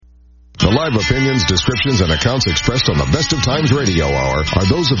The live opinions, descriptions, and accounts expressed on the Best of Times Radio Hour are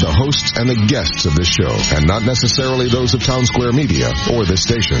those of the hosts and the guests of this show, and not necessarily those of Town Square Media or this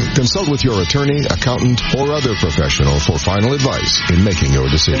station. Consult with your attorney, accountant, or other professional for final advice in making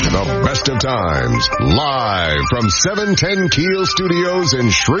your decision. The Best of Times, live from 710 Keel Studios in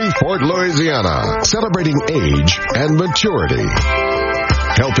Shreveport, Louisiana, celebrating age and maturity.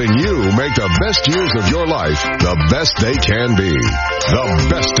 Helping you make the best years of your life the best they can be. The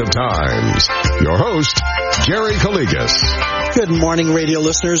Best of Times. Your host, Gary Calligas. Good morning, radio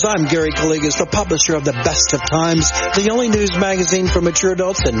listeners. I'm Gary Calligas, the publisher of The Best of Times, the only news magazine for mature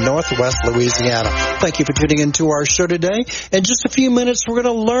adults in Northwest Louisiana. Thank you for tuning into our show today. In just a few minutes, we're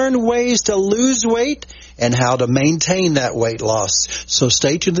going to learn ways to lose weight and how to maintain that weight loss. So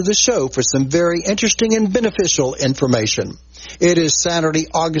stay tuned to the show for some very interesting and beneficial information. It is Saturday,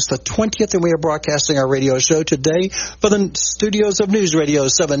 August the 20th, and we are broadcasting our radio show today for the studios of News Radio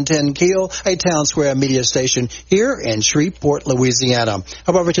 710 Keel, a Town Square media station here in Shreveport, Louisiana.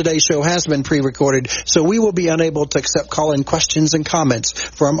 However, today's show has been pre-recorded, so we will be unable to accept call-in questions and comments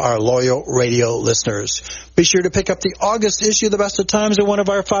from our loyal radio listeners. Be sure to pick up the August issue of The Best of Times at one of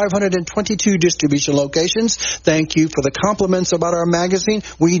our 522 distribution locations. Thank you for the compliments about our magazine.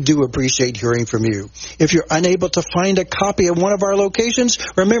 We do appreciate hearing from you. If you're unable to find a copy of one of our locations,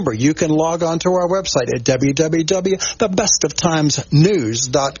 remember, you can log on to our website at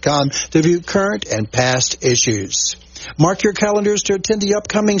www.thebestoftimesnews.com to view current and past issues. Mark your calendars to attend the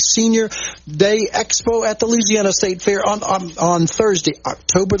upcoming Senior Day Expo at the Louisiana State Fair on Thursday,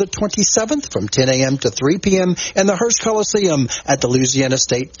 October the 27th from 10 a.m. to 3 p.m. in the Hearst Coliseum at the Louisiana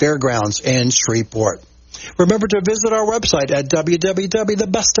State Fairgrounds in Shreveport. Remember to visit our website at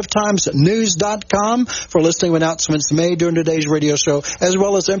www.thebestoftimesnews.com for listing announcements made during today's radio show, as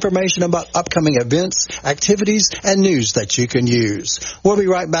well as information about upcoming events, activities, and news that you can use. We'll be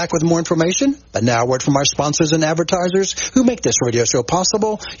right back with more information, but now a word from our sponsors and advertisers who make this radio show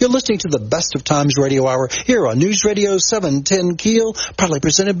possible. You're listening to the Best of Times Radio Hour here on News Radio 710 Keel, proudly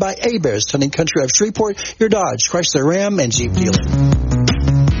presented by Heberts Town & Country of Shreveport, your Dodge, Chrysler, Ram, and Jeep dealer.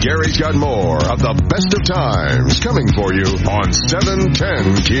 Gary's got more of the Best of Times coming for you on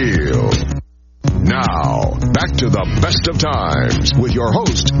 710 Keel. Now, back to the Best of Times with your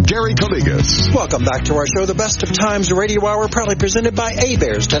host, Gary Calligas. Welcome back to our show, the Best of Times Radio Hour, proudly presented by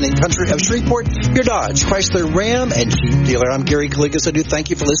Heberts Town & Country of Shreveport, your Dodge, Chrysler, Ram, and Jeep dealer. I'm Gary Calligas. I do thank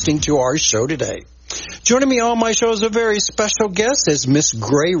you for listening to our show today. Joining me on my show is a very special guest, is Miss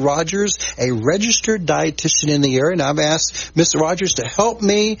Gray Rogers, a registered dietitian in the area. And I've asked Miss Rogers to help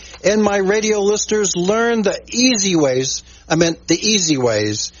me and my radio listeners learn the easy ways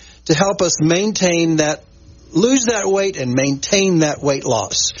to help us lose that weight and maintain that weight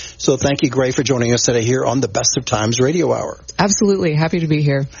loss. So thank you, Gray, for joining us today here on the Best of Times Radio Hour. Absolutely. Happy to be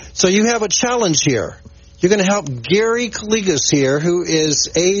here. So you have a challenge here. You're going to help Gary Calligas here, who is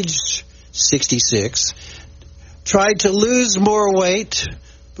aged 66, tried to lose more weight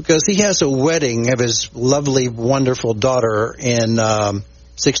because he has a wedding of his lovely, wonderful daughter in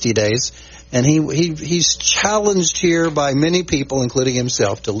 60 days. And he's challenged here by many people, including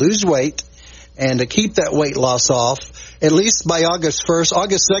himself, to lose weight and to keep that weight loss off. At least by August 1st.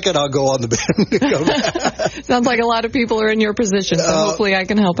 August 2nd, I'll go on the bed. Sounds like a lot of people are in your position, so hopefully I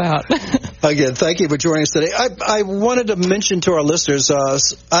can help out. Again, thank you for joining us today. I wanted to mention to our listeners,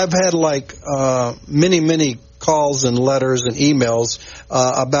 I've had many calls and letters and emails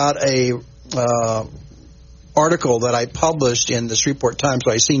about a article that I published in the Shreveport Times,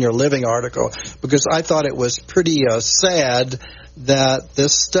 my senior living article, because I thought it was pretty sad that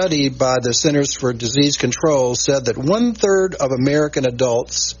this study by the Centers for Disease Control said that 1/3 of American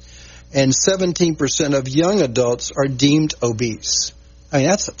adults and 17% of young adults are deemed obese. I mean,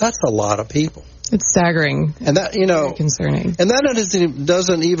 that's a lot of people. It's staggering. And that, very concerning. And that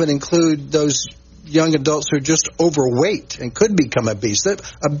doesn't even include those young adults who are just overweight and could become obese.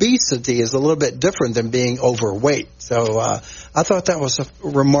 Obesity is a little bit different than being overweight. So I thought that was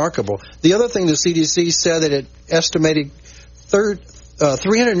remarkable. The other thing the CDC said that it estimated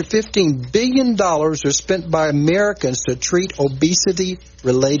 $315 billion are spent by Americans to treat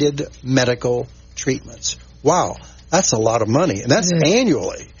obesity-related medical treatments. Wow, that's a lot of money, and that's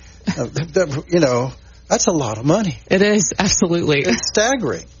annually. That's a lot of money. It is, absolutely. It's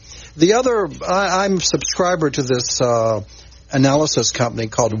staggering. The other, I'm a subscriber to this analysis company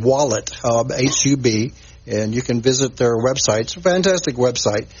called Wallet Hub, HUB. And you can visit their website. It's a fantastic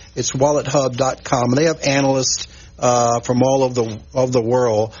website. It's wallethub.com. And they have analysts from all of the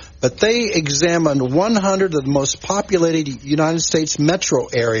world. But they examined 100 of the most populated United States metro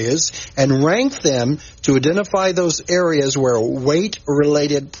areas and ranked them to identify those areas where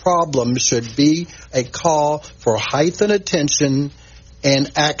weight-related problems should be a call for heightened attention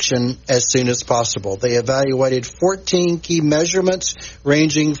and action as soon as possible. They evaluated 14 key measurements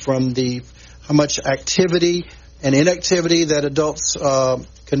ranging from how much activity and inactivity that adults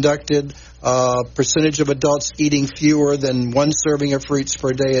conducted, percentage of adults eating fewer than one serving of fruits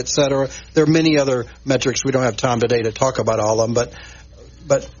per day, etc. There are many other metrics. We don't have time today to talk about all of them,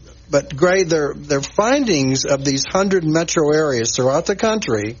 but Gray, their findings of these 100 metro areas throughout the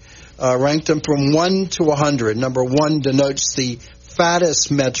country ranked them from 1 to 100. Number 1 denotes the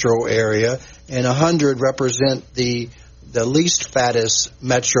fattest metro area, and 100 represent the least fattest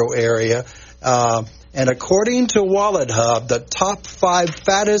metro area. And according to WalletHub, the top 5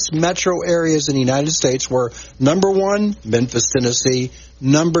 fattest metro areas in the United States were number 1, Memphis, Tennessee.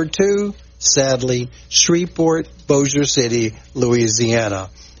 Number 2, sadly, Shreveport, Bossier City, Louisiana.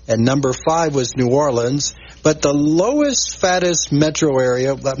 And number 5 was New Orleans. But the lowest fattest metro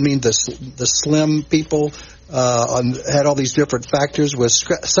area, I mean the slim people, had all these different factors, was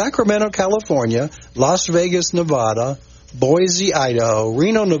Sacramento, California, Las Vegas, Nevada, Boise, Idaho,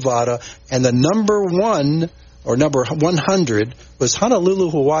 Reno, Nevada, and the number 1 or number 100 was Honolulu,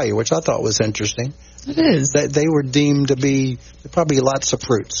 Hawaii, which I thought was interesting. It is. They were deemed to be probably lots of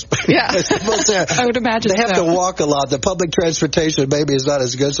fruits. Yeah, I would imagine they have to walk a lot. The public transportation maybe is not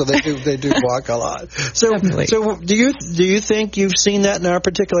as good, so they do walk a lot. So, Definitely. So do you think you've seen that in our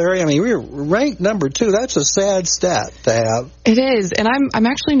particular area? I mean, we were ranked number 2. That's a sad stat to have. It is, and I'm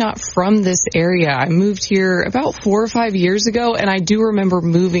actually not from this area. I moved here about 4 or 5 years ago, and I do remember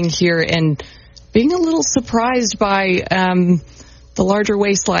moving here and being a little surprised by the larger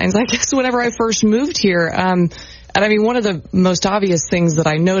waistlines, I guess, whenever I first moved here. And I mean, one of the most obvious things that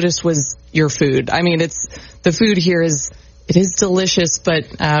I noticed was your food. I mean, the food here is delicious, but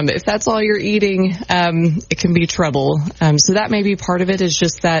if that's all you're eating, it can be trouble. So that may be part of it, is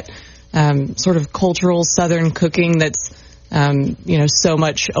just that sort of cultural Southern cooking that's, so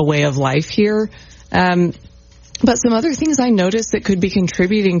much a way of life here. But some other things I noticed that could be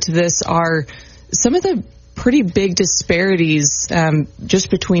contributing to this are some of the pretty big disparities just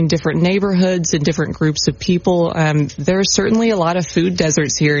between different neighborhoods and different groups of people. There are certainly a lot of food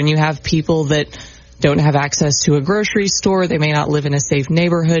deserts here, and you have people that don't have access to a grocery store. They may not live in a safe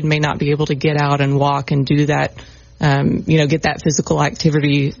neighborhood, may not be able to get out and walk and do that, get that physical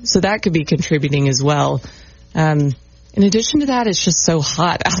activity. So that could be contributing as well. In addition to that, it's just so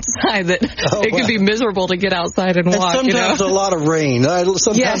hot outside that it could be miserable to get outside and walk. And sometimes a lot of rain.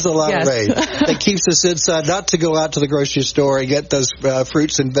 Sometimes a lot of rain. That keeps us inside, not to go out to the grocery store and get those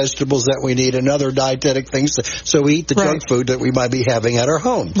fruits and vegetables that we need and other dietetic things. So we eat the junk food that we might be having at our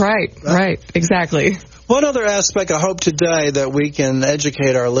home. Right. Exactly. One other aspect I hope today that we can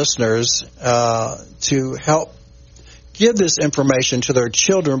educate our listeners to help give this information to their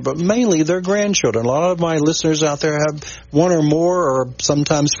children, but mainly their grandchildren. A lot of my listeners out there have 1 or more, or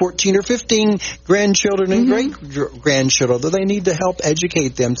sometimes 14 or 15 grandchildren and great-grandchildren that they need to help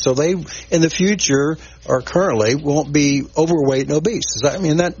educate them so they, in the future or currently, won't be overweight and obese.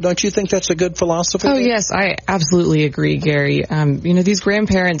 Don't you think that's a good philosophy? Oh, yes, I absolutely agree, Gary. These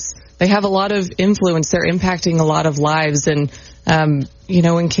grandparents, they have a lot of influence. They're impacting a lot of lives, and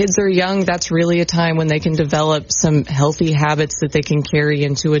when kids are young, that's really a time when they can develop some healthy habits that they can carry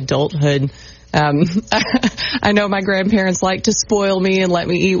into adulthood. I know my grandparents like to spoil me and let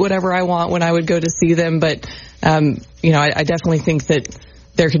me eat whatever I want when I would go to see them, but, I definitely think that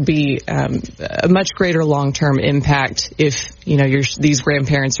there could be a much greater long-term impact if, these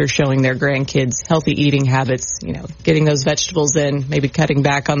grandparents are showing their grandkids healthy eating habits, getting those vegetables in, maybe cutting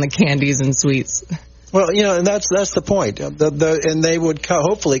back on the candies and sweets. Well, and that's the point. And they would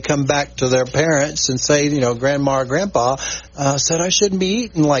hopefully come back to their parents and say, Grandma or Grandpa said I shouldn't be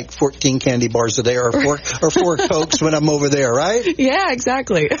eating like 14 candy bars a day or 4 Cokes when I'm over there, right? Yeah,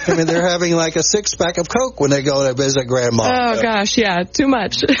 exactly. I mean, they're having like a 6-pack of Coke when they go to visit Grandma. Oh gosh, yeah, too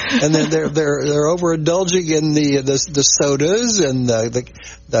much. And then they're overindulging in the sodas and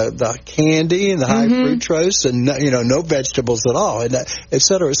the candy and the high fructose and no vegetables at all, and et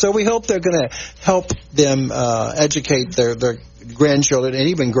cetera. So we hope they're going to help them educate their grandchildren and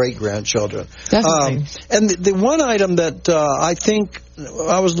even great-grandchildren. Definitely. And the one item that I think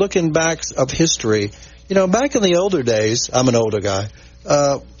I was looking back of history, back in the older days, I'm an older guy,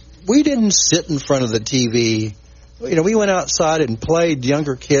 we didn't sit in front of the TV. We went outside and played,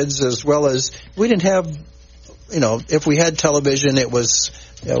 younger kids, as well as we didn't have if we had television, it was,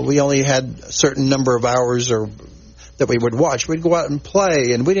 we only had a certain number of hours that we would watch. We'd go out and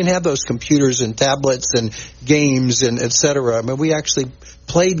play, and we didn't have those computers and tablets and games and et cetera. I mean, we actually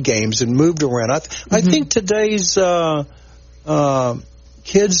played games and moved around. I think today's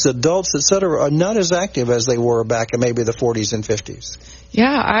kids, adults, et cetera, are not as active as they were back in maybe the 40s and 50s.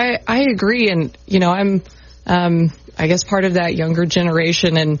 Yeah, I agree. And, I'm, I guess, part of that younger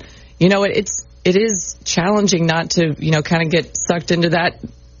generation. And, it is challenging not to, kind of get sucked into that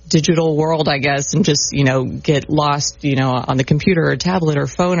digital world, I guess, and just, get lost, on the computer or tablet or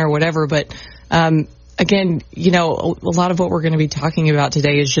phone or whatever. But, again, a lot of what we're going to be talking about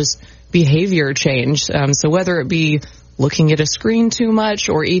today is just behavior change. So whether it be looking at a screen too much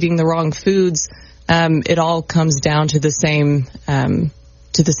or eating the wrong foods, it all comes down to the same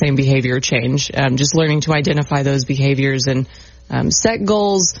behavior change. Just learning to identify those behaviors and set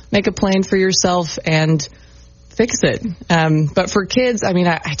goals, make a plan for yourself, and fix it. But for kids, I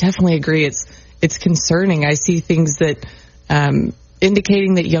definitely agree. It's concerning. I see things that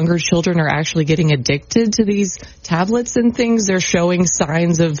indicating that younger children are actually getting addicted to these tablets and things. They're showing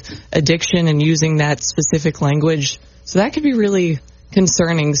signs of addiction and using that specific language. So that could be really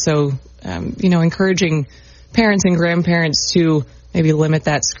concerning. So, encouraging parents and grandparents to maybe limit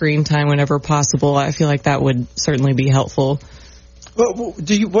that screen time whenever possible. I feel like that would certainly be helpful. Well,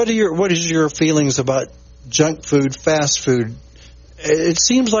 what is your feelings about junk food, fast food? It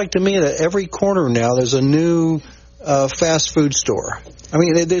seems like to me that every corner now there's a new fast food store. I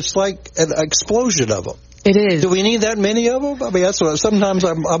mean, it's like an explosion of them. It is. Do we need that many of them? I mean, that's what sometimes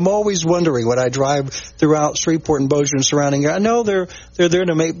I'm always wondering when I drive throughout Shreveport and Bossier and surrounding. I know they're there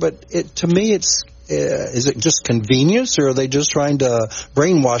to make, but to me, is it just convenience, or are they just trying to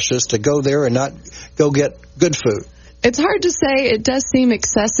brainwash us to go there and not go get good food? It's hard to say. It does seem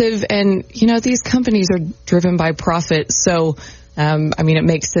excessive, and these companies are driven by profit. So, it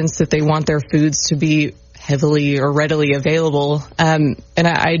makes sense that they want their foods to be heavily or readily available. And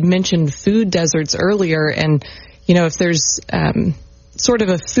I'd mentioned food deserts earlier, and if there's sort of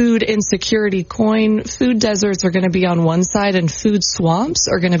a food insecurity coin, food deserts are going to be on one side and food swamps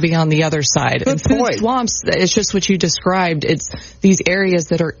are going to be on the other side. Good point. Food swamps, it's just what you described. It's these areas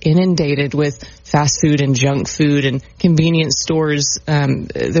that are inundated with fast food and junk food and convenience stores.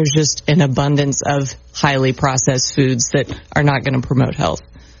 There's just an abundance of highly processed foods that are not going to promote health.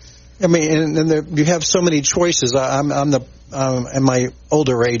 I mean, and you have so many choices. In my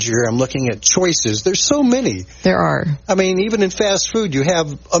older age here, I'm looking at choices. There's so many. There are. I mean, even in fast food, you have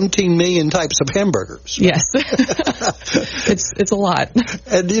umpteen million types of hamburgers. Yes. It's a lot.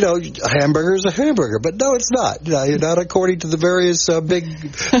 And, a hamburger is a hamburger. But no, it's not. Not according to the various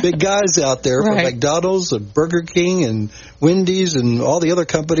big guys out there from McDonald's and Burger King and Wendy's and all the other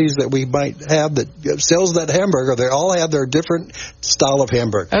companies that we might have that sells that hamburger. They all have their different style of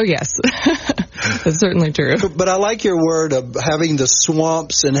hamburger. Oh, yes. That's certainly true. But I like your word of having the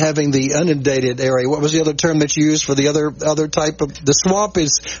swamps and having the inundated area. What was the other term that you used for the other type of? The swamp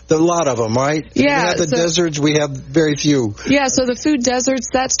is a lot of them, right? Yeah. We have the deserts. We have very few. Yeah, so the food deserts,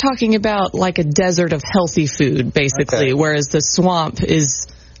 that's talking about like a desert of healthy food, basically, whereas the swamp is,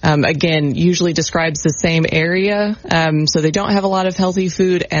 again, usually describes the same area. So they don't have a lot of healthy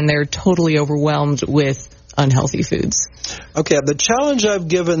food, and they're totally overwhelmed with unhealthy foods. Okay, the challenge I've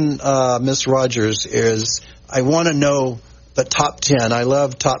given Ms. Rogers is I want to know the top 10. I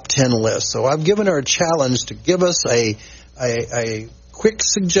love top 10 lists. So I've given her a challenge to give us a quick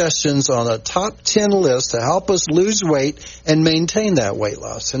suggestions on a top 10 list to help us lose weight and maintain that weight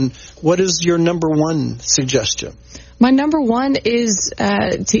loss. And what is your number one suggestion? My number one is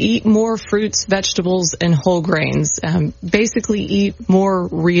to eat more fruits, vegetables, and whole grains. Basically eat more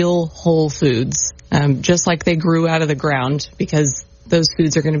real whole foods, just like they grew out of the ground, because those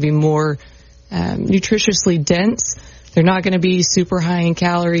foods are going to be more nutritiously dense. They're not going to be super high in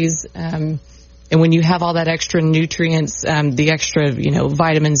calories. And when you have all that extra nutrients, the extra,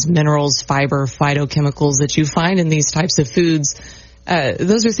 vitamins, minerals, fiber, phytochemicals that you find in these types of foods,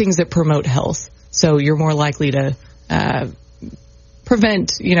 those are things that promote health. So you're more likely to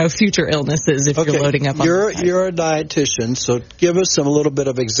prevent, future illnesses if you're loading up on You're a dietitian, so give us a little bit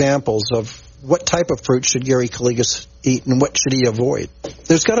of examples of what type of fruit should Gary Calligas eat and what should he avoid?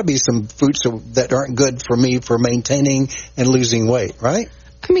 There's got to be some foods that aren't good for me for maintaining and losing weight, right?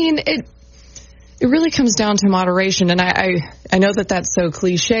 I mean, it really comes down to moderation, and I know that that's so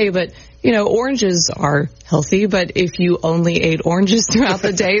cliche, but, oranges are healthy, but if you only ate oranges throughout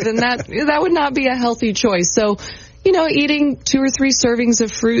the day, then that would not be a healthy choice. So, eating 2 or 3 servings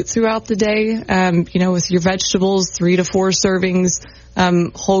of fruit throughout the day, with your vegetables, 3 to 4 servings,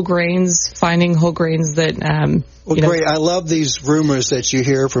 whole grains, finding whole grains that, Well, great. I love these rumors that you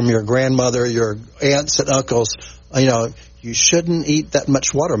hear from your grandmother, your aunts and uncles. You shouldn't eat that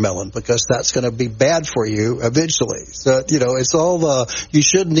much watermelon because that's going to be bad for you eventually. So, it's all you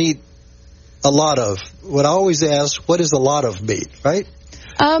shouldn't eat a lot of. What I always ask, what is a lot of meat, right?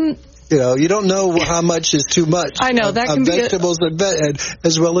 You don't know how much is too much. I know that can vegetables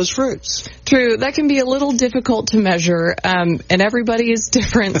as well as fruits. True, that can be a little difficult to measure, and everybody is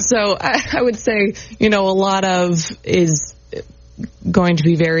different. So I would say, a lot of is going to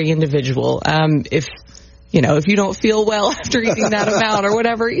be very individual. If you don't feel well after eating that amount or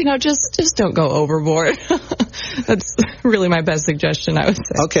whatever, just don't go overboard. That's really my best suggestion, I would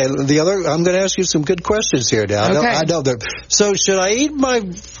say. Okay, I'm going to ask you some good questions here now. Okay. I know that. So should I eat my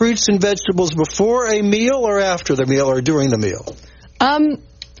fruits and vegetables before a meal or after the meal or during the meal?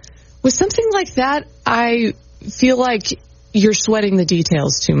 With something like that, I feel like you're sweating the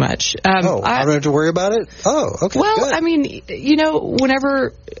details too much. I don't have to worry about it? Oh, okay. Well, good. I mean,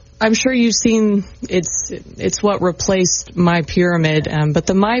 whenever... I'm sure you've seen it's what replaced My Pyramid, but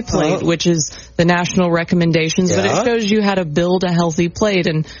the My Plate, which is the national recommendations, but it shows you how to build a healthy plate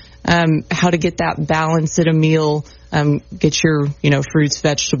and how to get that balance at a meal, get your fruits,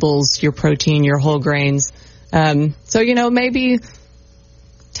 vegetables, your protein, your whole grains. So maybe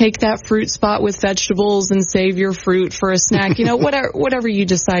take that fruit spot with vegetables and save your fruit for a snack. Whatever you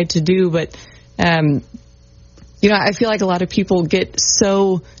decide to do, but. I feel like a lot of people get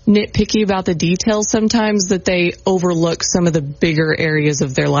so nitpicky about the details sometimes that they overlook some of the bigger areas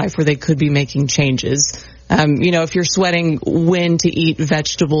of their life where they could be making changes. If you're sweating when to eat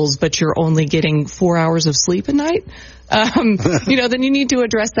vegetables, but you're only getting 4 hours of sleep a night, then you need to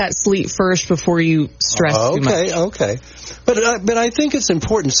address that sleep first before you stress too much. Okay. But I think it's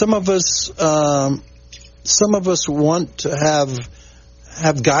important. Some of us want to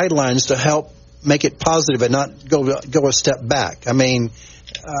have guidelines to help make it positive and not go a step back. I mean,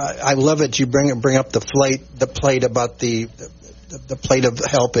 I love it. You bring up the plate about the plate of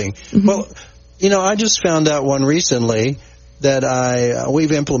helping. Mm-hmm. Well, I just found out one recently that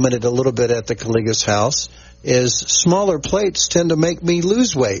we've implemented a little bit at the Kaligas house is smaller plates tend to make me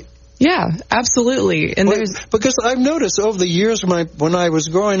lose weight. Yeah, absolutely. And because I've noticed over the years when I was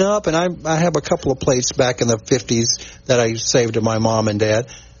growing up, and I have a couple of plates back in the 50s that I saved to my mom and dad.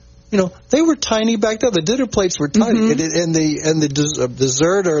 They were tiny back then. The dinner plates were tiny, and the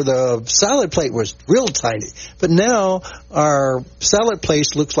dessert or the salad plate was real tiny. But now our salad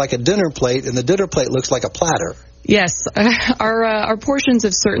plate looks like a dinner plate, and the dinner plate looks like a platter. Yes, our portions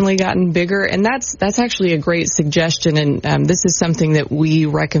have certainly gotten bigger, and that's actually a great suggestion. And this is something that we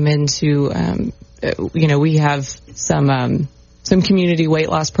recommend to. We have some community weight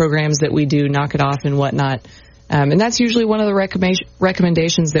loss programs that we do, Knock It Off and whatnot. And that's usually one of the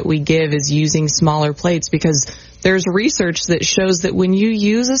recommendations that we give is using smaller plates because there's research that shows that when you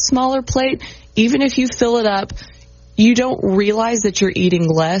use a smaller plate, even if you fill it up, you don't realize that you're eating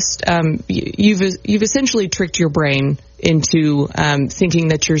less. You've essentially tricked your brain into thinking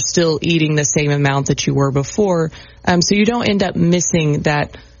that you're still eating the same amount that you were before. So you don't end up missing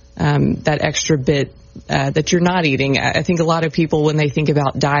that extra bit that you're not eating. I think a lot of people, when they think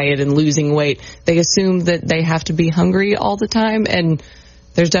about diet and losing weight, they assume that they have to be hungry all the time, and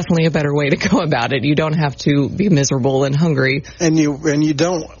there's definitely a better way to go about it. You don't have to be miserable and hungry. And you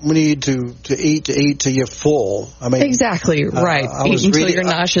don't need to eat till you're full. I mean, exactly right. Eat until you're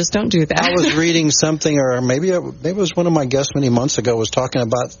nauseous. Don't do that. I was reading something, or maybe it was one of my guests many months ago was talking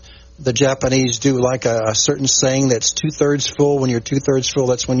about the Japanese do like a certain saying that's 2/3 full. When you're 2/3 full,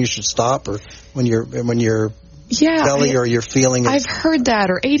 that's when you should stop, or when you're belly or you're feeling. I've heard that,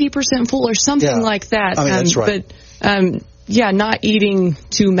 or 80% full, or something like that. I mean, that's right. But not eating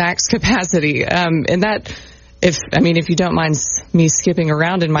to max capacity, and that. If you don't mind me skipping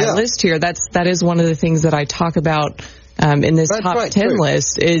around in my list here, that is one of the things that I talk about in this top 10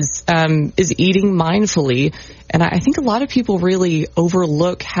 list is eating mindfully. And I think a lot of people really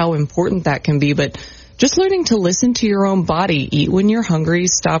overlook how important that can be. But just learning to listen to your own body, eat when you're hungry,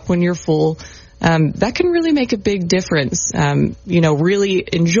 stop when you're full, that can really make a big difference. Really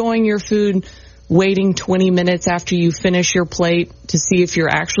enjoying your food, waiting 20 minutes after you finish your plate to see if you're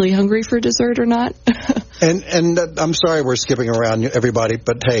actually hungry for dessert or not. And I'm sorry we're skipping around, everybody,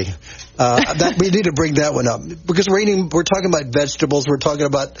 but hey, we need to bring that one up because we're talking about vegetables, we're talking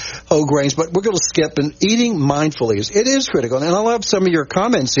about whole grains, but we're going to skip. And eating mindfully is critical. And I love some of your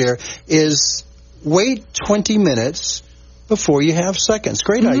comments here. Is wait 20 minutes before you have seconds.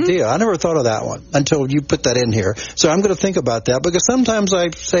 Great idea. I never thought of that one until you put that in here. So I'm going to think about that, because sometimes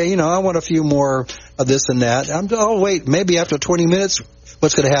I say, I want a few more of this and that. Oh, wait, maybe after 20 minutes,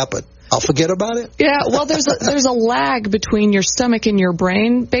 what's going to happen? I'll forget about it? Yeah, well, there's a lag between your stomach and your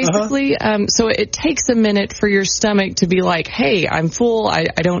brain, basically. So it takes a minute for your stomach to be like, hey, I'm full, I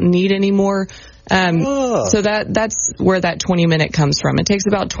don't need any more. So that's where that 20-minute comes from. It takes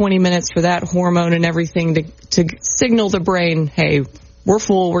about 20 minutes for that hormone and everything to signal the brain, hey, we're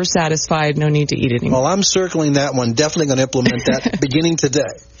full, we're satisfied, no need to eat anymore. Well, I'm circling that one. Definitely going to implement that beginning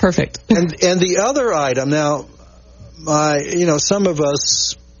today. Perfect. And the other item, now, some of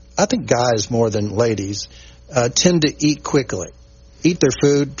us, I think guys more than ladies, tend to eat quickly. Eat their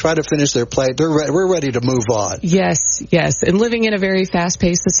food, try to finish their plate. We're ready to move on. Yes. And living in a very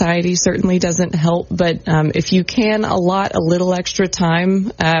fast-paced society certainly doesn't help. But if you can allot a little extra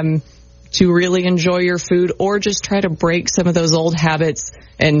time to really enjoy your food, or just try to break some of those old habits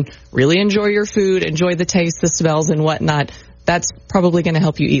and really enjoy your food, enjoy the taste, the smells, and whatnot, that's probably going to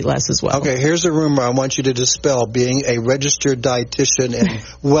help you eat less as well. Okay, here's a rumor I want you to dispel, being a registered dietitian and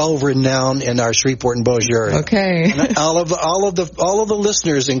well-renowned in our Shreveport and Bossier area. Okay. And all of the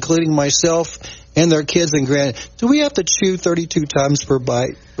listeners, including myself and their kids and grand, do we have to chew 32 times per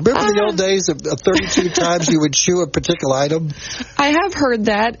bite? Remember the old days of 32 times you would chew a particular item? I have heard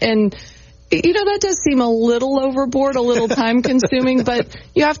that, and that does seem a little overboard, a little time-consuming, but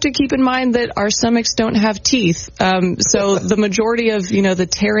you have to keep in mind that our stomachs don't have teeth. So the majority of, the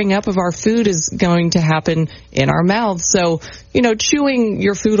tearing up of our food is going to happen in our mouths. So, chewing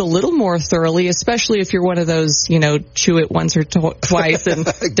your food a little more thoroughly, especially if you're one of those, chew it once or twice and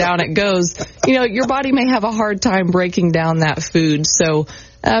down it goes, your body may have a hard time breaking down that food. So,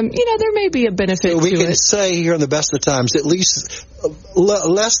 there may be a benefit to it. We can say here on the Best of Times, at least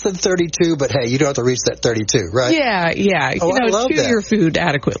less than 32, but hey, you don't have to reach that 32, right? Yeah. Oh, I love chew that. your food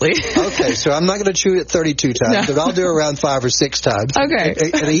adequately. Okay, so I'm not going to chew it 32 times, but I'll do it around 5 or 6 times. Okay.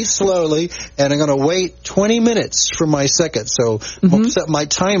 And eat slowly, and I'm going to wait 20 minutes for my second. So I'll set my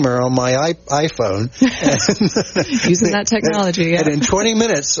timer on my iPhone. Using that technology, yeah. And in 20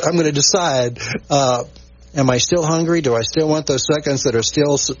 minutes, I'm going to decide, am I still hungry? Do I still want those seconds that are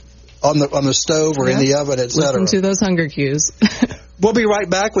still on the stove or in the oven, et cetera? Listen to those hunger cues. We'll be right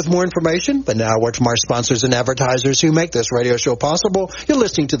back with more information, but now a word from our sponsors and advertisers who make this radio show possible. You're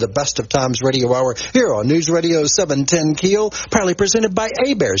listening to the Best of Times Radio Hour here on News Radio 710 Keel, proudly presented by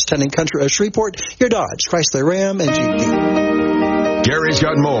A-Bears, Town and Country of Shreveport, your Dodge, Chrysler Ram, and Jeep. Gary's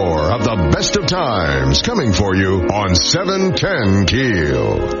got more of the Best of Times coming for you on 710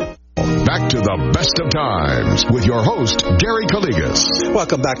 Keel. Back to the Best of Times with your host, Gary Calligas.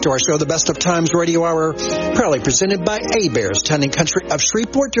 Welcome back to our show, the Best of Times Radio Hour, proudly presented by A-Bears, Town and Country of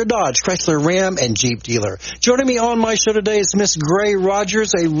Shreveport, your Dodge, Chrysler, Ram, and Jeep dealer. Joining me on my show today is Miss Gray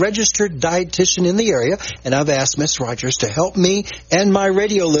Rogers, a registered dietitian in the area, and I've asked Miss Rogers to help me and my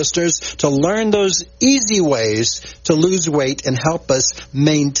radio listeners to learn those easy ways to lose weight and help us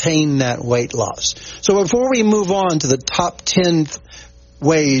maintain that weight loss. So before we move on to the top 10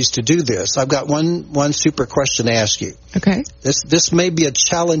 ways to do this, I've got one super question to ask you. Okay. This may be a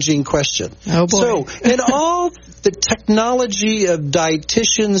challenging question. Oh, boy. So, in all the technology of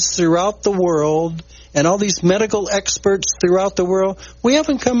dietitians throughout the world and all these medical experts throughout the world, we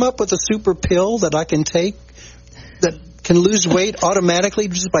haven't come up with a super pill that I can take that can lose weight automatically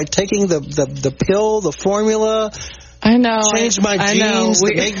just by taking the pill, the formula. I know. Change my genes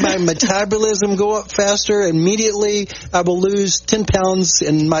to make my metabolism go up faster. Immediately, I will lose 10 pounds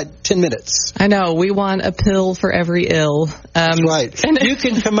in my 10 minutes. I know. We want a pill for every ill. That's right. And you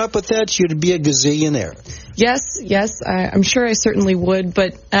can come up with that, you'd be a gazillionaire. Yes. I'm sure I certainly would.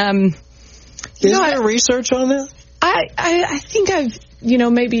 But is there research on that? I think I've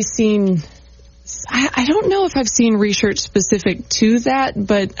maybe seen. I don't know if I've seen research specific to that,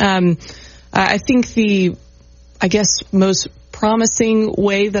 but I think the most promising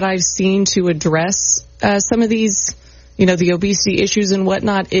way that I've seen to address some of these, the obesity issues and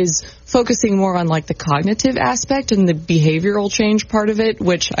whatnot is focusing more on like the cognitive aspect and the behavioral change part of it,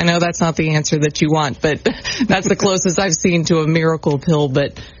 which I know that's not the answer that you want, but that's the closest I've seen to a miracle pill.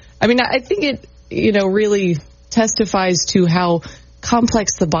 But I mean, I think it, really testifies to how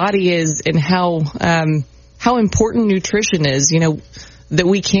complex the body is and how important nutrition is, that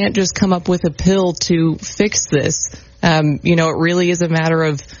we can't just come up with a pill to fix this. It really is a matter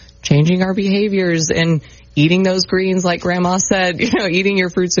of changing our behaviors and eating those greens, like Grandma said, eating your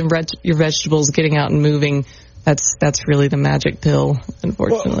fruits and your vegetables, getting out and moving. That's really the magic pill,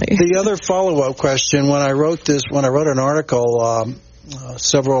 unfortunately. Well, the other follow-up question, when I wrote an article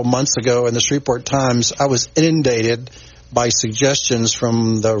several months ago in the Shreveport Times, I was inundated by suggestions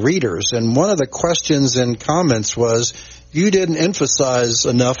from the readers. And one of the questions and comments was, you didn't emphasize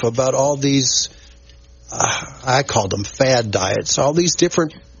enough about all these, I call them fad diets, all these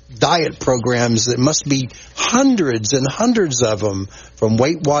different diet programs that must be hundreds and hundreds of them, from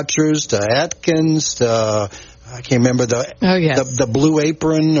Weight Watchers to Atkins to, I can't remember the Blue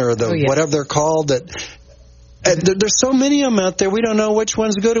Apron or whatever they're called. There's so many of them out there, we don't know which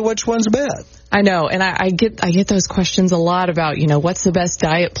one's good or which one's bad. I know, and I get those questions a lot about, what's the best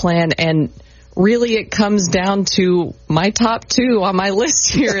diet plan, and really it comes down to my top two on my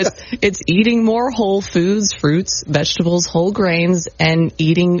list here. It's eating more whole foods, fruits, vegetables, whole grains, and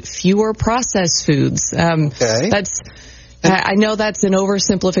eating fewer processed foods. I know that's an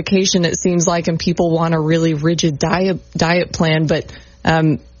oversimplification, it seems like, and people want a really rigid diet plan, but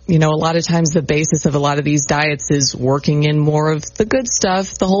a lot of times the basis of a lot of these diets is working in more of the good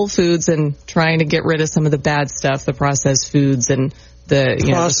stuff, the whole foods, and trying to get rid of some of the bad stuff, the processed foods and the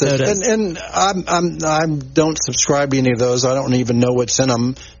sodas. And I don't subscribe to any of those. I don't even know what's in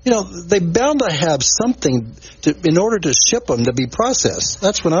them. They're bound to have something in order to ship them to be processed.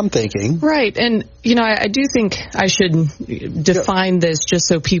 That's what I'm thinking. Right. And, I do think I should define this just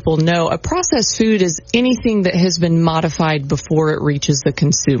so people know. A processed food is anything that has been modified before it reaches the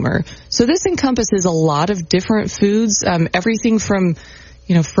consumer. So this encompasses a lot of different foods, everything from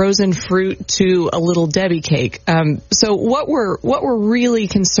frozen fruit to a Little Debbie cake. So what we're really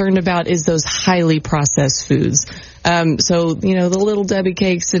concerned about is those highly processed foods. So the Little Debbie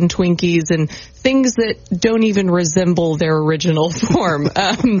cakes and Twinkies and things that don't even resemble their original form.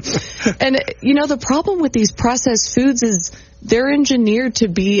 And the problem with these processed foods is they're engineered to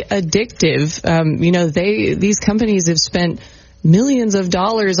be addictive. These companies have spent millions of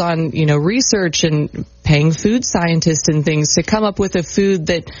dollars on, research and paying food scientists and things to come up with a food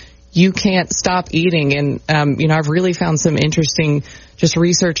that you can't stop eating. And, I've really found some interesting just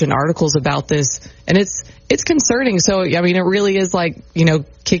research and articles about this, and it's concerning. So, it really is like,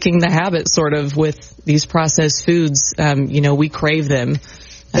 kicking the habit sort of with these processed foods. We crave them.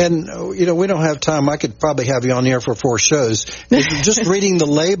 And, we don't have time. I could probably have you on the air for 4 shows. Just reading the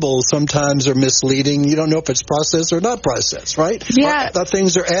labels sometimes are misleading. You don't know if it's processed or not processed, right? Yeah. The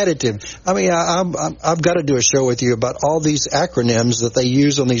things are additive. I've got to do a show with you about all these acronyms that they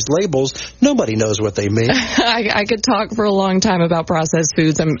use on these labels. Nobody knows what they mean. I could talk for a long time about processed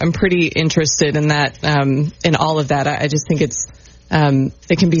foods. I'm pretty interested in that, in all of that. I just think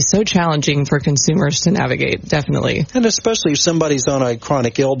it can be so challenging for consumers to navigate, definitely. And especially if somebody's on a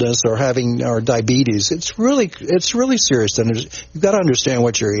chronic illness or or diabetes, it's really serious. You've got to understand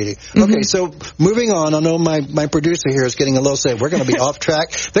what you're eating. Mm-hmm. Okay, so moving on, I know my producer here is getting a little sad. We're going to be off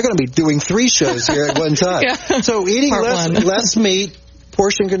track. They're going to be doing 3 shows here at one time. Yeah. So eating less meat,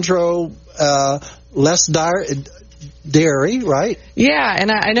 portion control, less dairy, right? Yeah,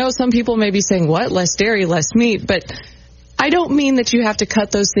 and I know some people may be saying, what, less dairy, less meat, but I don't mean that you have to cut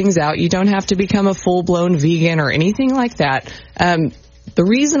those things out. You don't have to become a full-blown vegan or anything like that. The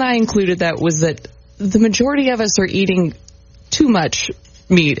reason I included that was that the majority of us are eating too much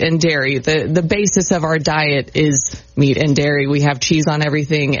meat and dairy. The basis of our diet is meat and dairy. We have cheese on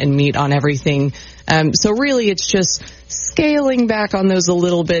everything and meat on everything. So really it's just scaling back on those a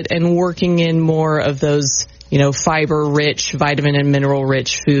little bit and working in more of those fiber-rich, vitamin and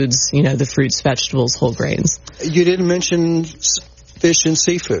mineral-rich foods, the fruits, vegetables, whole grains. You didn't mention fish and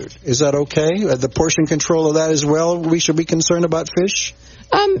seafood. Is that okay? The portion control of that as well? We should be concerned about fish?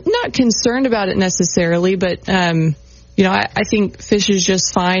 Not concerned about it necessarily, but, I think fish is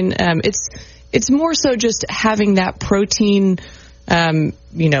just fine. It's more so just having that protein,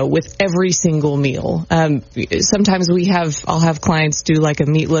 with every single meal. Sometimes I'll have clients do like a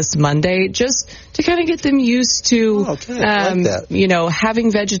meatless Monday just to kind of get them used to, I like that.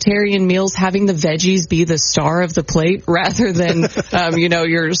 Having vegetarian meals, having the veggies be the star of the plate rather than,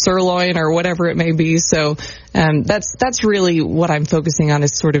 your sirloin or whatever it may be. So, that's really what I'm focusing on,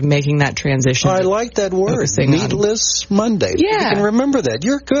 is sort of making that transition. I like that word, meatless Monday. Yeah. You can remember that.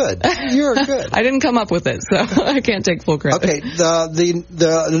 You're good. You're good. I didn't come up with it, so I can't take full credit. Okay,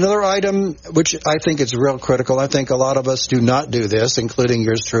 another item which I think is real critical, I think a lot of us do not do this, including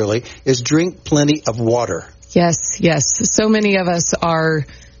yours truly, is drink plenty of water. Yes. So many of us are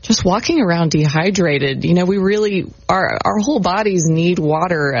just walking around dehydrated. We really, our whole bodies need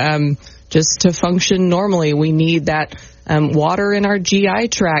water just to function normally. We need that water in our GI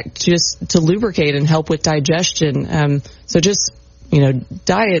tract just to lubricate and help with digestion. So just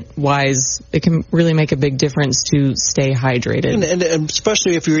diet-wise, it can really make a big difference to stay hydrated. And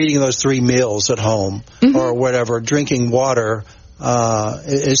especially if you're eating those 3 meals at home or whatever, drinking water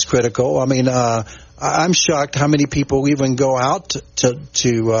is critical. I'm shocked how many people even go out to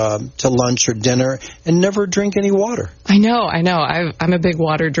lunch or dinner and never drink any water. I know. I'm a big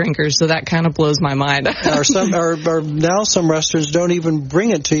water drinker, so that kind of blows my mind. or now some restaurants don't even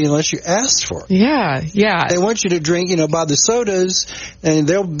bring it to you unless you ask for it. Yeah. They want you to drink, buy the sodas, and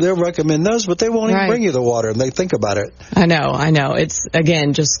they'll recommend those, but they won't even bring you the water, and they think about it. I know. It's,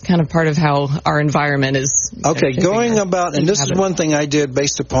 again, just kind of part of how our environment is. Okay, going about, and this is one thing I did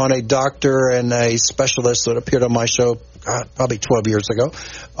based upon a doctor and a specialist that appeared on my show probably 12 years ago.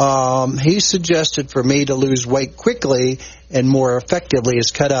 He suggested for me to lose weight quickly and more effectively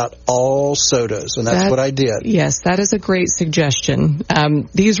is cut out all sodas, and that's what I did. Yes, that is a great suggestion.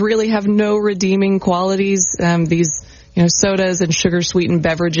 These really have no redeeming qualities. These sodas and sugar-sweetened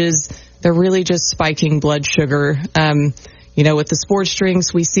beverages, they're really just spiking blood sugar. With the sports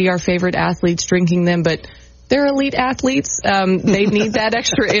drinks, we see our favorite athletes drinking them, but they're elite athletes. They need that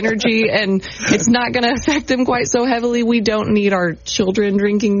extra energy, and it's not going to affect them quite so heavily. We don't need our children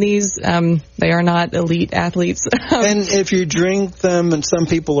drinking these. They are not elite athletes. And if you drink them, and some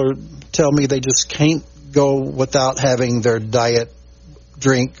people tell me they just can't go without having their diet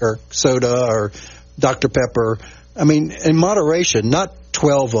drink or soda or Dr. Pepper. I mean, in moderation, not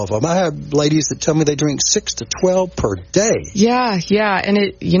 12 of them. I have ladies that tell me they drink 6 to 12 per day. Yeah, and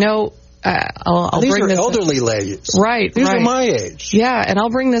I'll these bring are this elderly ladies. Right. These are my age. Yeah, and I'll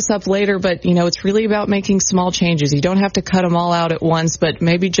bring this up later, but, it's really about making small changes. You don't have to cut them all out at once, but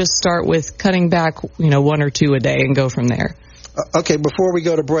maybe just start with cutting back, 1 or 2 a day and go from there. Okay, before we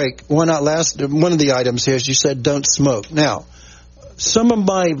go to break, one of the items here is you said don't smoke. Now, some of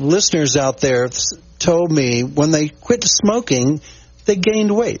my listeners out there told me when they quit smoking, they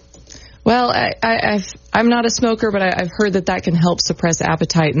gained weight. Well, I'm not a smoker, but I've heard that can help suppress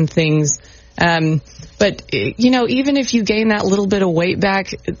appetite and things. But, even if you gain that little bit of weight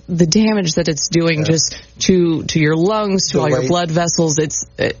back, the damage that it's doing just to your lungs, to all your blood vessels,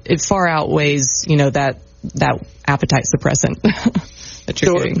 it far outweighs, that appetite suppressant that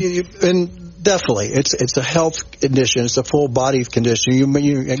you're getting. And definitely, it's a health condition. It's a full body condition. You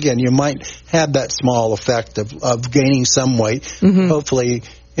might have that small effect of gaining some weight. Mm-hmm. Hopefully,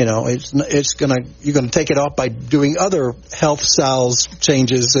 you're gonna take it off by doing other health styles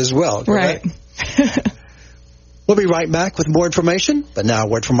changes as well. Correct? Right. We'll be right back with more information, but now a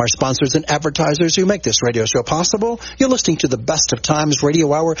word from our sponsors and advertisers who make this radio show possible. You're listening to the Best of Times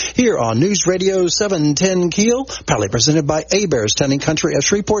Radio Hour here on News Radio 710 Keel, proudly presented by Hebert's Town and Country of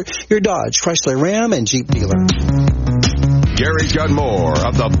Shreveport, your Dodge, Chrysler, Ram, and Jeep dealer. Gary's got more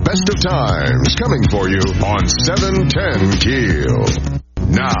of the Best of Times coming for you on 710 Keel.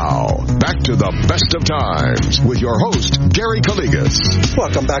 Now, back to the Best of Times with your host, Gary Calligas.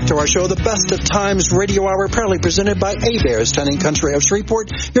 Welcome back to our show, the Best of Times Radio Hour, proudly presented by Hebert's Town and Country of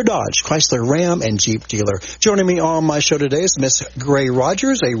Shreveport, your Dodge, Chrysler, Ram, and Jeep dealer. Joining me on my show today is Miss Gray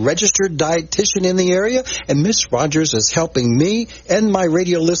Rogers, a registered dietitian in the area, and Miss Rogers is helping me and my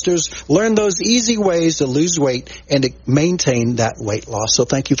radio listeners learn those easy ways to lose weight and to maintain that weight loss. So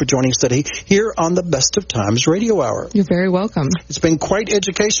thank you for joining us today here on the Best of Times Radio Hour. You're very welcome. It's been quite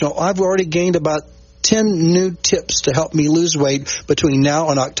educational. I've already gained about 10 new tips to help me lose weight between now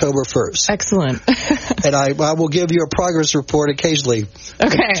and October 1st. Excellent. And I will give you a progress report occasionally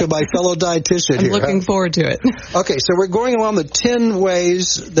to my fellow dietitian here. I'm looking forward to it. Okay, so we're going along the 10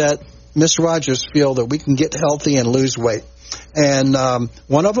 ways that Miss Rogers feel that we can get healthy and lose weight. And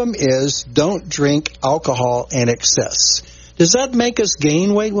one of them is don't drink alcohol in excess. Does that make us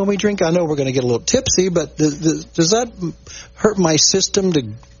gain weight when we drink? I know we're going to get a little tipsy, but does that hurt my system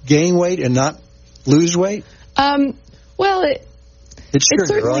to gain weight and not lose weight? Well, it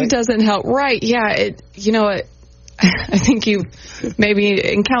certainly doesn't help. Right, yeah. I think you've maybe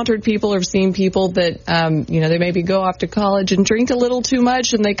encountered people or seen people that, they maybe go off to college and drink a little too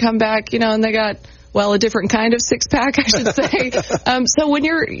much, and they come back, and they got, a different kind of six-pack, I should say. So when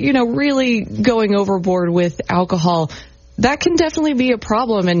you're, really going overboard with alcohol, that can definitely be a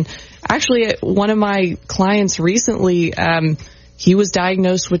problem. And actually, one of my clients recently, he was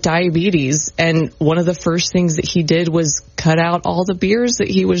diagnosed with diabetes, and one of the first things that he did was cut out all the beers that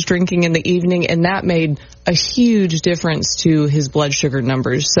he was drinking in the evening, and that made a huge difference to his blood sugar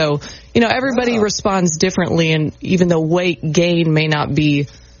numbers. So, everybody responds differently, and even though weight gain may not be,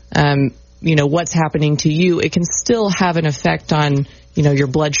 what's happening to you, it can still have an effect on, your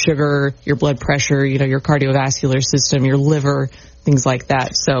blood sugar, your blood pressure, your cardiovascular system, your liver, things like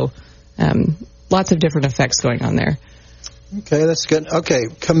that. So, lots of different effects going on there. Okay, that's good. Okay,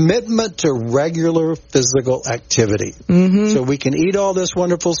 commitment to regular physical activity. Mm-hmm. So we can eat all this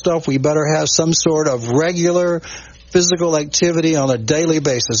wonderful stuff. We better have some sort of regular physical activity on a daily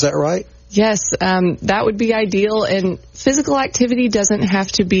basis. Is that right? Yes, that would be ideal. And physical activity doesn't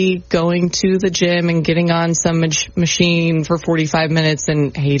have to be going to the gym and getting on some machine for 45 minutes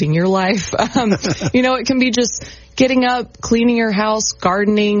and hating your life. It can be just getting up, cleaning your house,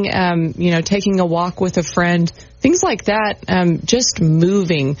 gardening, taking a walk with a friend, things like that. Just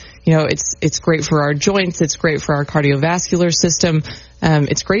moving. It's great for our joints. It's great for our cardiovascular system.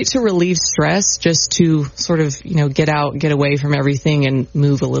 It's great to relieve stress, just to sort of, get out, get away from everything and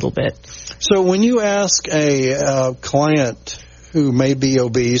move a little bit. So when you ask a client who may be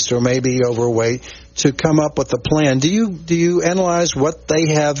obese or may be overweight to come up with a plan, do you analyze what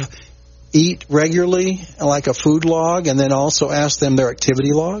they have eat regularly, like a food log, and then also ask them their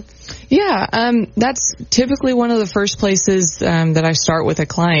activity log? Yeah, that's typically one of the first places that I start with a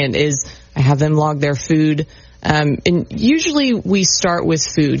client is I have them log their food. And usually we start with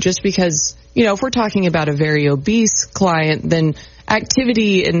food just because, if we're talking about a very obese client, then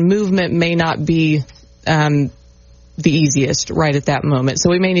activity and movement may not be the easiest right at that moment. So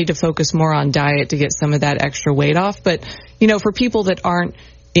we may need to focus more on diet to get some of that extra weight off. But, for people that aren't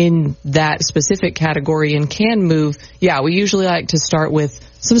in that specific category and can move, we usually like to start with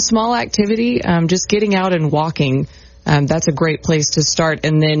some small activity, just getting out and walking. That's a great place to start,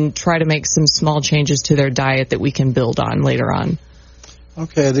 and then try to make some small changes to their diet that we can build on later on.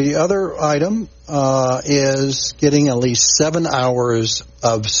 Okay, the other item is getting at least 7 hours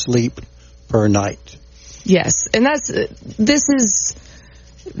of sleep per night. Yes, and this is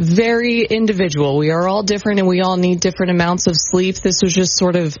very individual. We are all different, and we all need different amounts of sleep. This was just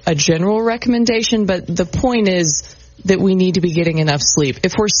sort of a general recommendation, but the point is that we need to be getting enough sleep.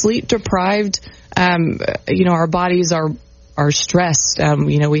 If we're sleep deprived, our bodies are stressed.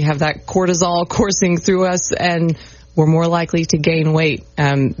 We have that cortisol coursing through us, and we're more likely to gain weight.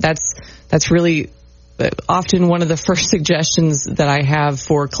 That's really often one of the first suggestions that I have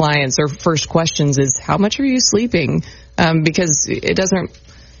for clients, or first questions, is how much are you sleeping? Because it doesn't,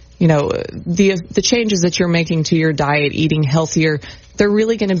 the changes that you're making to your diet, eating healthier, they're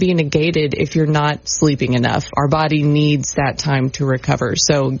really going to be negated if you're not sleeping enough. Our body needs that time to recover.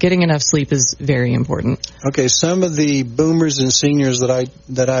 So getting enough sleep is very important. Okay, some of the boomers and seniors that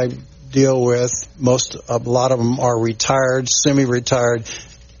I deal with, a lot of them are retired, semi-retired,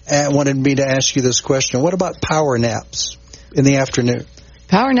 and wanted me to ask you this question. What about power naps in the afternoon?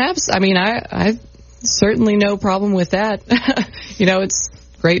 Power naps? I certainly no problem with that. It's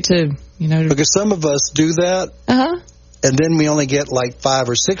great to, because some of us do that. Uh-huh. And then we only get like 5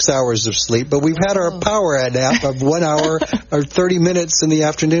 or 6 hours of sleep. But we've had our power nap of 1 hour or 30 minutes in the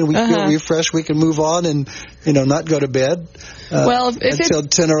afternoon. We feel refreshed. We can move on and, not go to bed until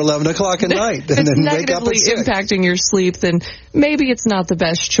 10 or 11 o'clock at night. And then wake up at 6. If it's negatively impacting your sleep, then maybe it's not the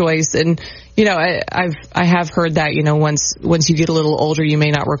best choice. And, I have heard that, once you get a little older, you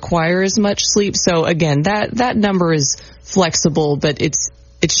may not require as much sleep. So, again, that number is flexible, but it's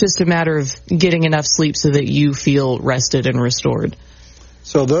just a matter of getting enough sleep so that you feel rested and restored.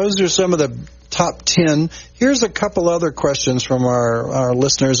 So those are some of the top 10. Here's a couple other questions from our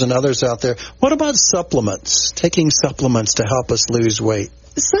listeners and others out there. What about supplements? Taking supplements to help us lose weight?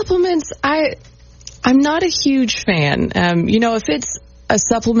 Supplements, I'm not a huge fan. If it's a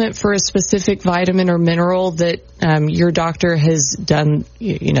supplement for a specific vitamin or mineral that your doctor has done,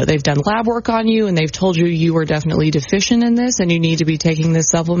 they've done lab work on you and they've told you are definitely deficient in this and you need to be taking this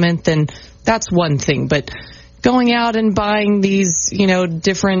supplement, then that's one thing. But going out and buying these,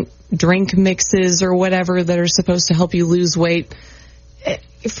 different drink mixes or whatever that are supposed to help you lose weight,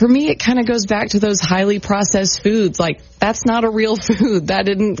 for me, it kind of goes back to those highly processed foods. Like, that's not a real food. That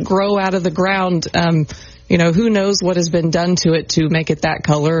didn't grow out of the ground. Who knows what has been done to it to make it that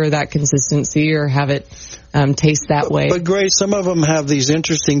color or that consistency or have it taste that way. But Grace, some of them have these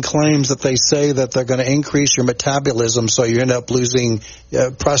interesting claims that they say that they're going to increase your metabolism, so you end up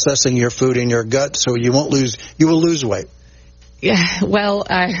processing your food in your gut, so you will lose weight. Yeah, well,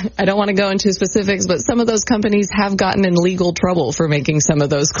 I don't want to go into specifics, but some of those companies have gotten in legal trouble for making some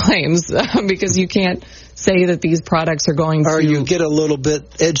of those claims because you can't say that these products are going to... Or you get a little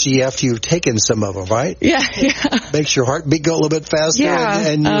bit edgy after you've taken some of them, right? Yeah. Makes your heartbeat go a little bit faster,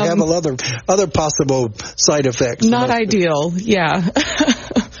 and you have other possible side effects. Not ideal, yeah.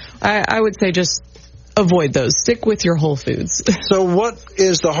 I would say just avoid those. Stick with your whole foods. So what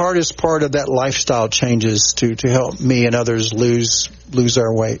is the hardest part of that lifestyle changes to help me and others lose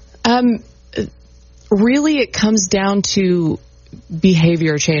our weight? Really, it comes down to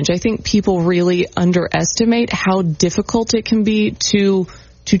behavior change. I think people really underestimate how difficult it can be to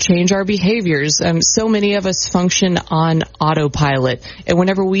change our behaviors. So many of us function on autopilot. And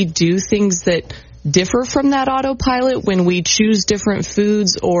whenever we do things that differ from that autopilot, when we choose different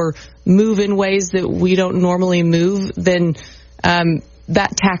foods or move in ways that we don't normally move, then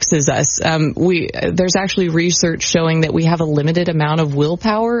that taxes us. There's actually research showing that we have a limited amount of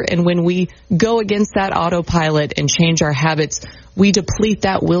willpower, and when we go against that autopilot and change our habits, we deplete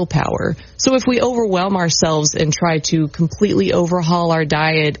that willpower. So if we overwhelm ourselves and try to completely overhaul our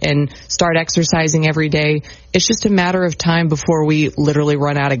diet and start exercising every day, it's just a matter of time before we literally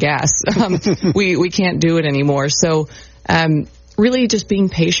run out of gas. We can't do it anymore. So really just being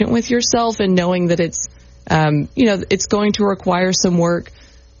patient with yourself and knowing that it's going to require some work,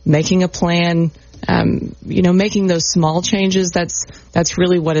 making a plan, making those small changes. That's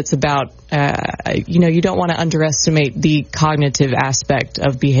really what it's about. You don't want to underestimate the cognitive aspect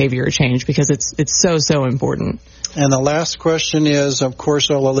of behavior change, because it's so important. And the last question is, of course,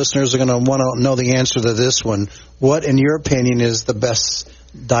 all the listeners are going to want to know the answer to this one. What, in your opinion, is the best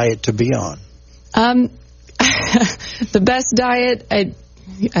diet to be on? The best diet,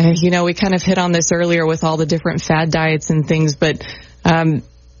 we kind of hit on this earlier with all the different fad diets and things, but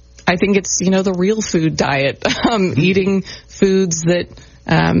I think it's, the real food diet, eating foods that,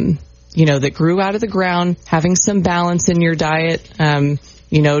 that grew out of the ground, having some balance in your diet,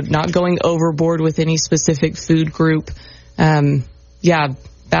 not going overboard with any specific food group.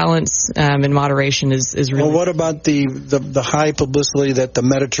 Balance and moderation is really... Well, what about the high publicity that the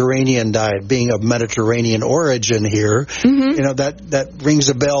Mediterranean diet, being of Mediterranean origin here, that rings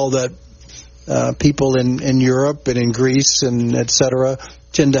a bell that people in Europe and in Greece and et cetera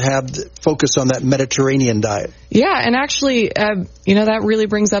tend to have focus on that Mediterranean diet. Yeah, and actually, that really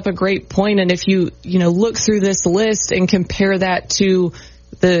brings up a great point. And if you look through this list and compare that to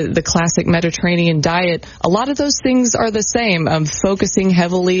the classic Mediterranean diet, a lot of those things are the same. Focusing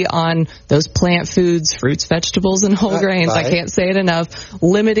heavily on those plant foods, fruits, vegetables, and whole grains. Right. I can't say it enough.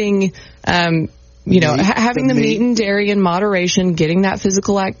 Limiting, having the meat and dairy in moderation, getting that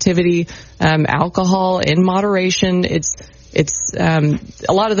physical activity, alcohol in moderation. It's a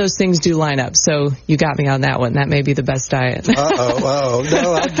lot of those things do line up. So you got me on that one. That may be the best diet. No,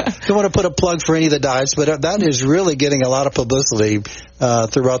 I don't want to put a plug for any of the diets, but that is really getting a lot of publicity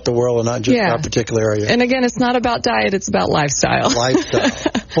throughout the world, and not just our particular area. And again, it's not about diet, it's about lifestyle.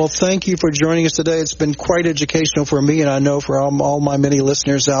 Well, thank you for joining us today. It's been quite educational for me, and I know for all my many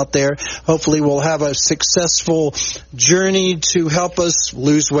listeners out there. Hopefully we'll have a successful journey to help us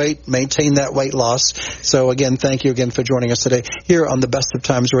lose weight, maintain that weight loss. So again, thank you again for joining us today here on the Best of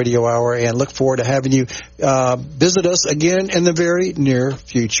Times Radio Hour, and look forward to having you visit us again in the very near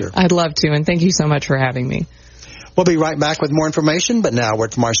future. I'd love to, and thank you so much for having me. We'll be right back with more information, but now a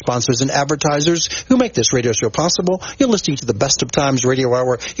word from our sponsors and advertisers who make this radio show possible. You're listening to the Best of Times Radio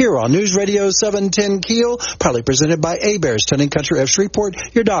Hour here on News Radio 710 Keel, proudly presented by A-Bears, Town & Country of Shreveport,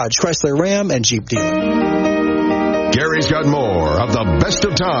 your Dodge, Chrysler, Ram, and Jeep dealer. Gary's got more of the Best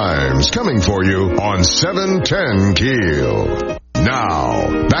of Times coming for you on 710 Keel.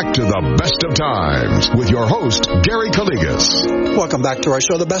 Now, back to the Best of Times with your host, Gary Calligas. Welcome back to our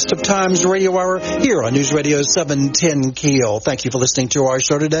show, the Best of Times Radio Hour, here on News Radio 710 Keel. Thank you for listening to our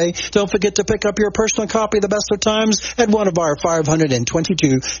show today. Don't forget to pick up your personal copy of the Best of Times at one of our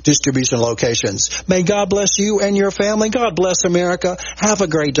 522 distribution locations. May God bless you and your family. God bless America. Have a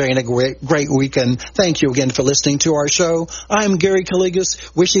great day and a great weekend. Thank you again for listening to our show. I'm Gary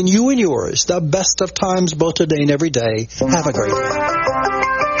Calligas, wishing you and yours the best of times both today and every day. Have a great day.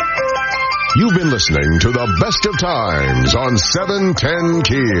 You've been listening to the Best of Times on 710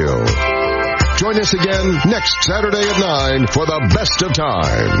 Keel. Join us again next Saturday at 9 for the Best of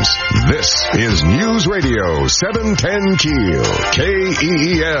Times. This is News Radio 710 Keel,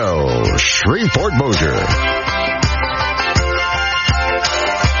 KEEL, Shreveport-Bossier.